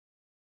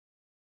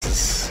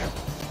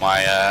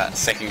my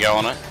second go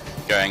on it,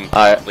 going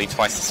probably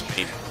twice the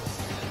speed.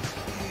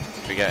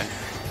 Here we go.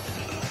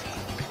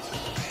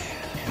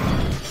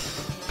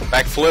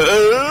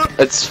 Backflip!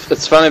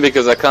 It's funny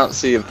because I can't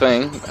see a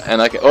thing,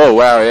 and I can. Oh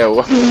wow, yeah.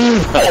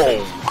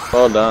 Oh.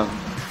 Well done.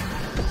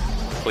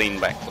 Clean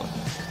backflip.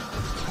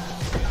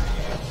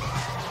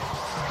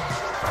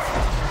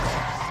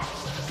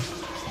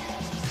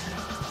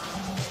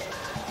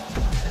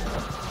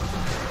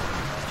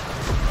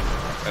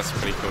 That's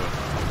pretty cool.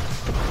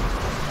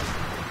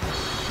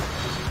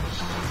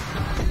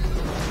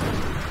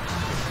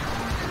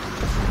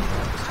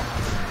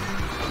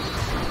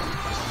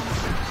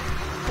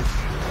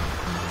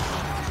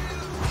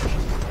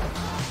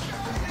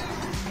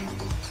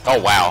 Oh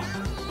wow,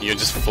 you're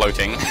just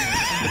floating.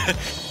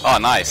 Oh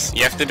nice,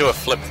 you have to do a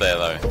flip there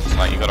though,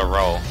 like you gotta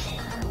roll.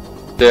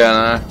 Yeah,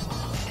 I know.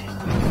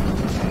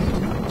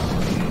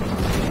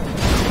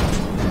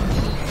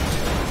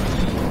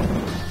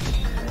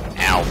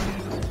 Ow.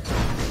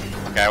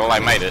 Okay, well I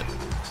made it.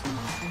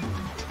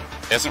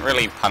 It doesn't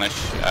really punish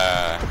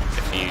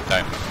if you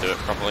don't do it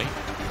properly.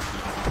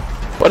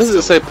 What does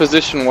it say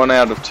position 1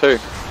 out of 2?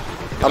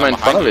 I'm in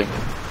front of him.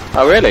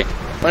 Oh really?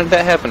 When did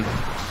that happen?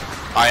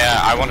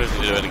 I wanted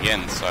to do it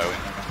again, so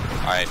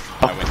I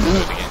went to do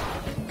it again.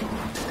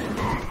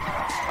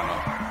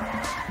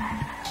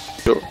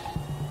 Sure.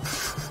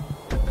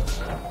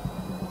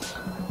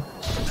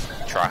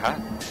 Try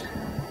hard.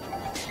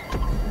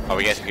 Oh,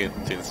 we get to do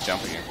this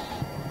jump again.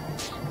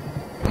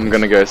 I'm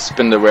gonna go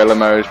Spinderella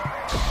mode.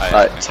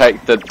 Like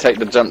take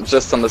the jump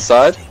just on the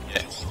side.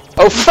 Yes.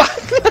 Oh fuck!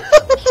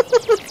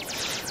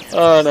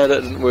 Oh no,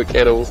 that didn't work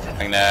at all.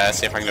 I'm gonna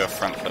see if I can do a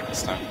front flip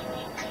this time.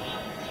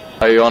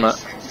 Are you on it?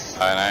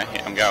 I know,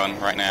 yeah, I'm going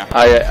right now.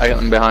 Oh yeah, I got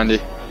them behind you.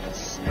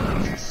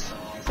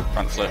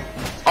 Front flip.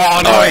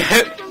 Oh no, I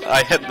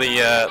hit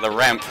the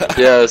ramp.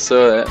 Yeah, I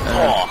saw that.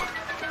 Oh.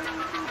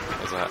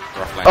 Was that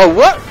rough land? Oh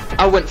what?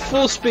 I went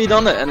full speed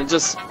on it and it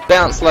just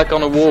bounced like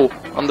on a wall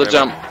on the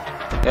jump.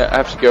 Yeah, I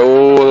have to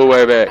go all the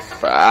way back. You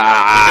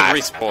can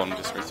respawn,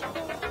 just respawn.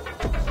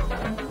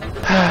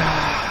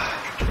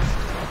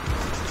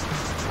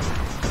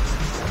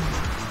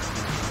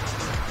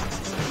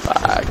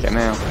 Fucking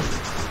hell.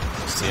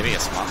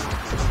 Serious, man.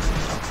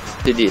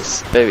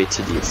 Tedious, very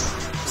tedious.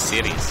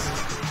 Serious.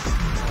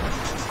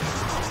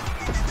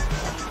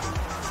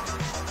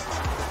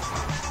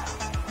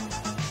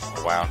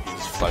 Oh, wow,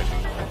 he's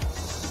floating.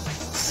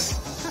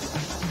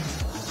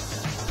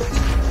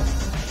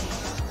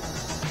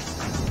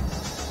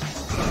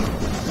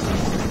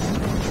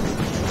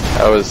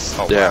 That was,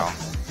 yeah, wow.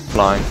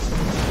 flying.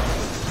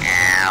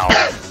 Ow.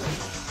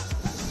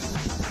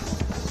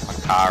 My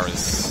car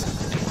is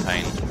in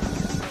pain.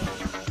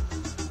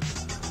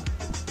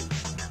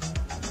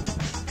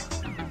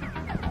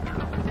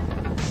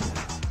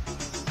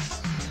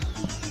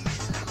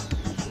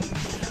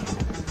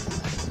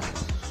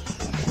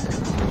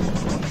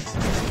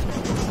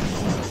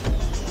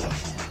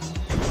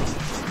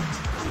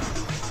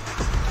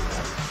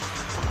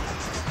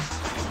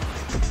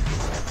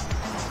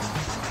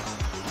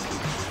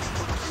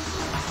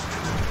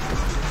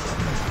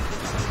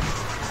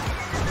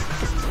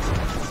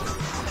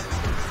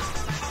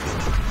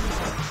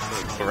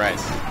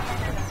 Race.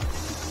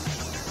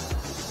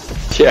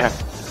 Yeah.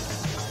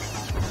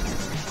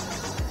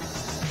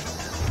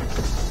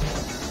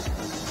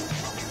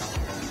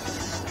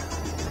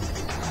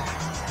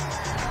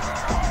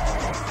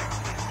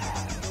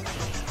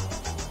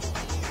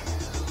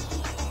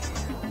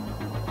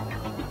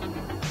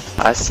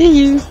 I see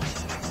you.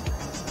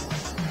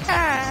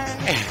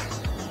 Hi.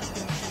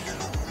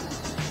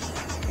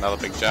 Another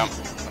big jump.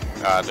 Do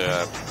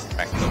a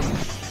backflip.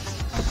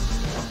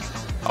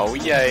 Oh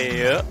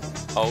yeah.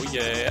 Oh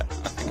yeah,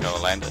 I think I'll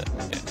land it.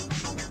 Yeah.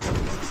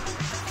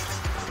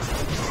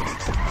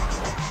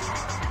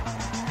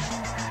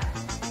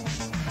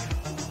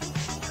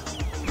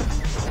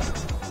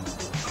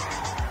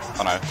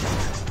 Oh no.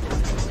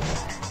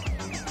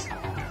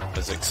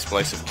 There's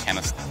explosive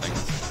canister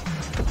things.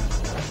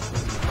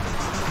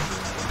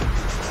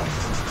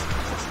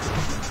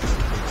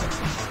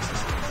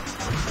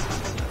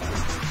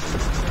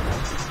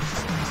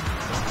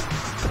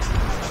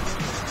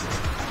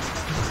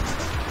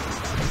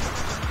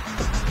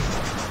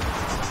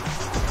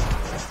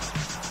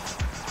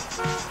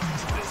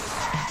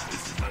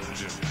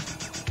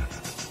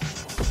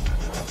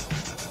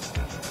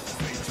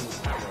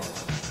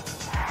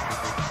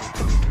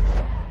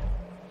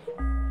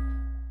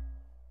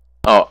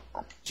 Oh.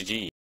 GG.